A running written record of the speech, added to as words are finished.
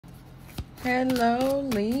Hello,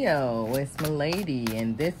 Leo. It's Milady,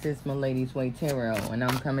 and this is Milady's Way Tarot, and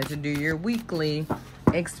I'm coming to do your weekly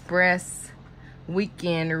express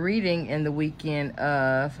weekend reading in the weekend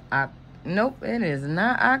of nope, it is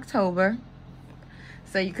not October.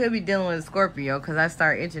 So you could be dealing with a Scorpio because I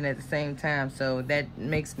start itching at the same time, so that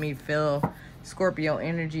makes me feel Scorpio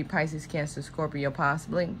energy, Pisces, Cancer, Scorpio,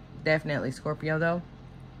 possibly, definitely Scorpio though.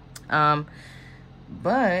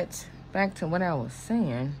 But back to what I was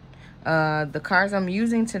saying. The cards I'm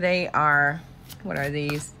using today are, what are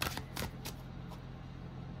these?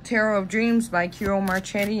 Tarot of Dreams by Kiro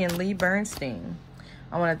Marchetti and Lee Bernstein.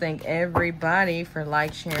 I want to thank everybody for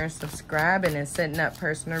sharing, subscribing, and setting up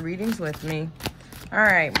personal readings with me. All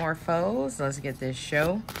right, Morphos, let's get this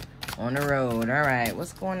show on the road. All right,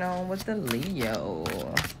 what's going on with the Leo?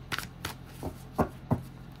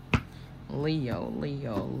 Leo.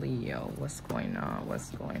 What's going on? What's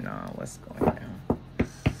going on?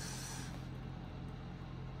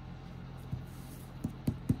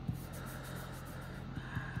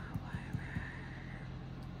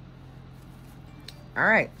 All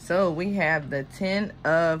right, so we have the 10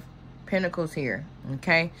 of Pentacles here,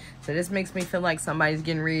 okay? So this makes me feel like somebody's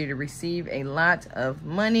getting ready to receive a lot of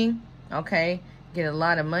money, okay? Get a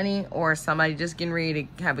lot of money, or somebody just getting ready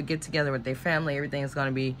to have a get-together with their family. Everything's going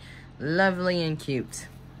to be lovely and cute,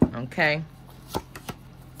 okay?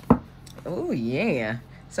 Oh, yeah.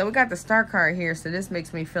 So we got the Star card here, so this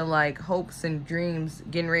makes me feel like hopes and dreams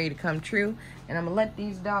getting ready to come true. And I'm going to let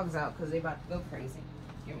these dogs out because they about to go crazy.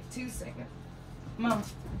 Give me 2 seconds. Come on.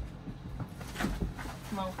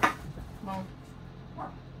 Come on. Come on.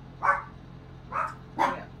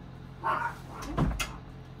 Yeah.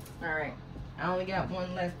 All right. I only got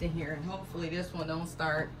one left in here, and hopefully this one don't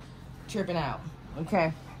start tripping out.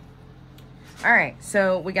 Okay. All right.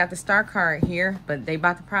 So we got the Star card here, but they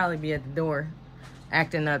about to probably be at the door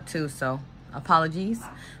acting up too. So apologies,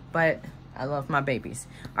 but I love my babies.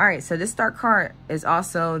 All right, so this Star card is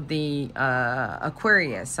also the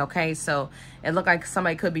Aquarius, okay? So it looked like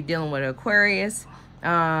somebody could be dealing with Aquarius, but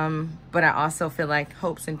I also feel like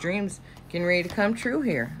hopes and dreams getting ready to come true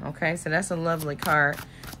here, okay? So that's a lovely card.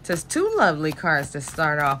 Just 2 lovely cards to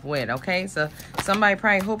start off with, okay? So somebody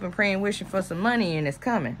probably hoping, praying, wishing for some money, and it's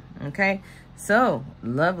coming, okay? So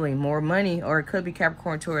lovely, more money, or it could be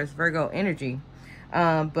Capricorn, Taurus, Virgo energy.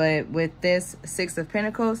 But with this 6 of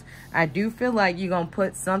Pentacles, I do feel like you're going to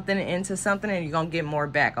put something into something and you're going to get more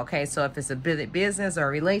back. Okay. So if it's a business or a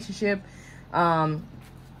relationship, all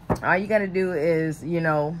you got to do is,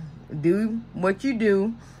 do what you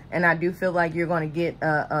do. And I do feel like you're going to get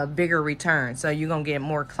a bigger return. So you're going to get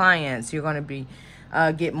more clients. You're going to be,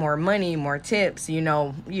 get more money, more tips,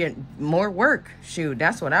 more work. Shoot,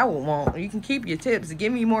 that's what I would want. You can keep your tips.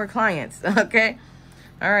 Give me more clients. Okay.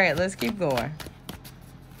 All right, let's keep going.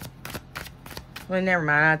 Well, never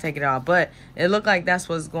mind. I'll take it all. But it looked like that's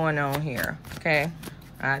what's going on here. Okay.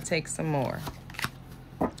 I'll take some more.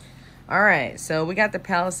 All right. So we got the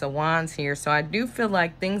Palace of Wands here. So I do feel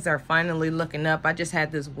like things are finally looking up. I just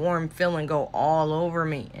had this warm feeling go all over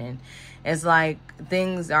me. And it's like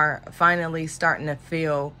things are finally starting to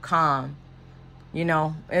feel calm.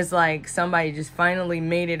 It's like somebody just finally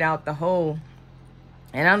made it out the hole.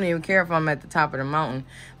 And I don't even care if I'm at the top of the mountain.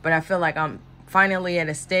 But I feel like I'm finally at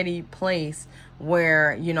a steady place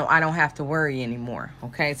where, I don't have to worry anymore.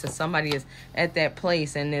 Okay. So somebody is at that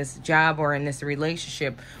place in this job or in this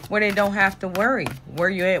relationship where they don't have to worry where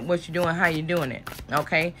you at, what you're doing, how you doing it.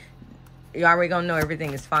 Okay. You already gonna know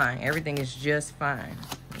everything is fine. Everything is just fine.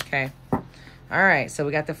 Okay. All right. So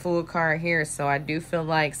we got the Fool card here. So I do feel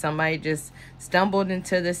like somebody just stumbled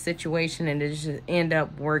into this situation and it just end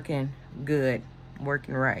up working good,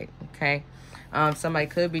 working right. Okay. Somebody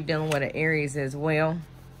could be dealing with an Aries as well.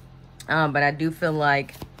 But I do feel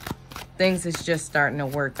like things is just starting to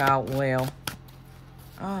work out well.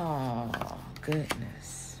 Oh,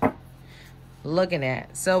 goodness. Look at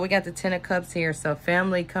that. So we got the 10 of Cups here. So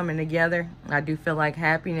family coming together. I do feel like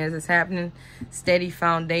happiness is happening. Steady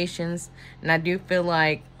foundations. And I do feel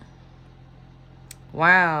like,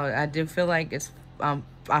 wow, I do feel like it's,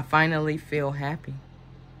 I finally feel happy.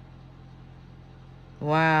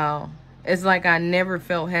 Wow. It's like I never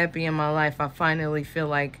felt happy in my life. I finally feel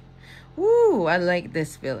like, woo, I like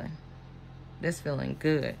this feeling. This feeling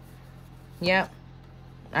good. Yep.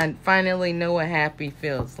 I finally know what happy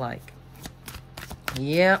feels like.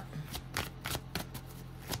 Yep.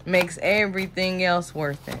 Makes everything else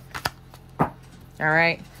worth it. All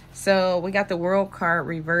right. So we got the World card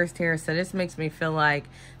reversed here. So this makes me feel like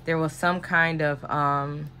there was some kind of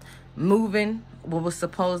moving what was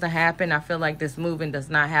supposed to happen. I feel like this moving does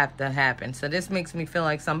not have to happen. So this makes me feel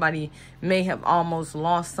like somebody may have almost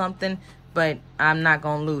lost something, but I'm not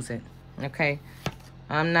going to lose it. Okay?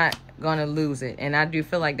 I'm not going to lose it. And I do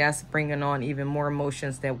feel like that's bringing on even more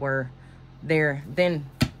emotions that were there than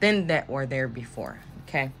that were there before.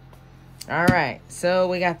 Okay? All right. So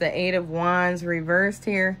we got the 8 of Wands reversed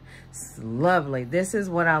here. It's lovely. This is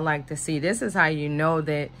what I like to see. This is how you know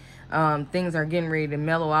that things are getting ready to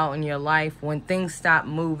mellow out in your life, when things stop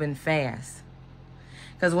moving fast.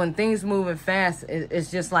 Because when things moving fast, it's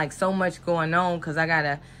just like so much going on, because I got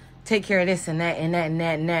to take care of this and that and that and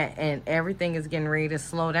that and that. And everything is getting ready to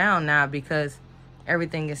slow down now because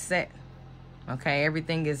everything is set. Okay,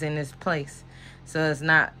 everything is in its place. So it's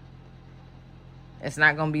not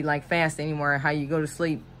going to be like fast anymore, how you go to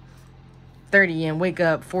sleep 30 and wake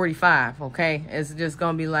up 45, okay? It's just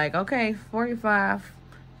going to be like, okay, 45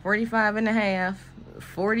 and a half,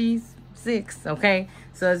 46, okay?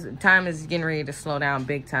 So time is getting ready to slow down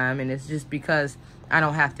big time, and it's just because I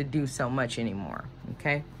don't have to do so much anymore,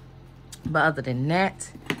 okay? But other than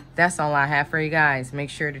that, that's all I have for you guys. Make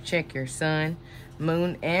sure to check your sun,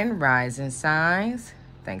 moon, and rising signs.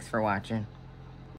 Thanks for watching.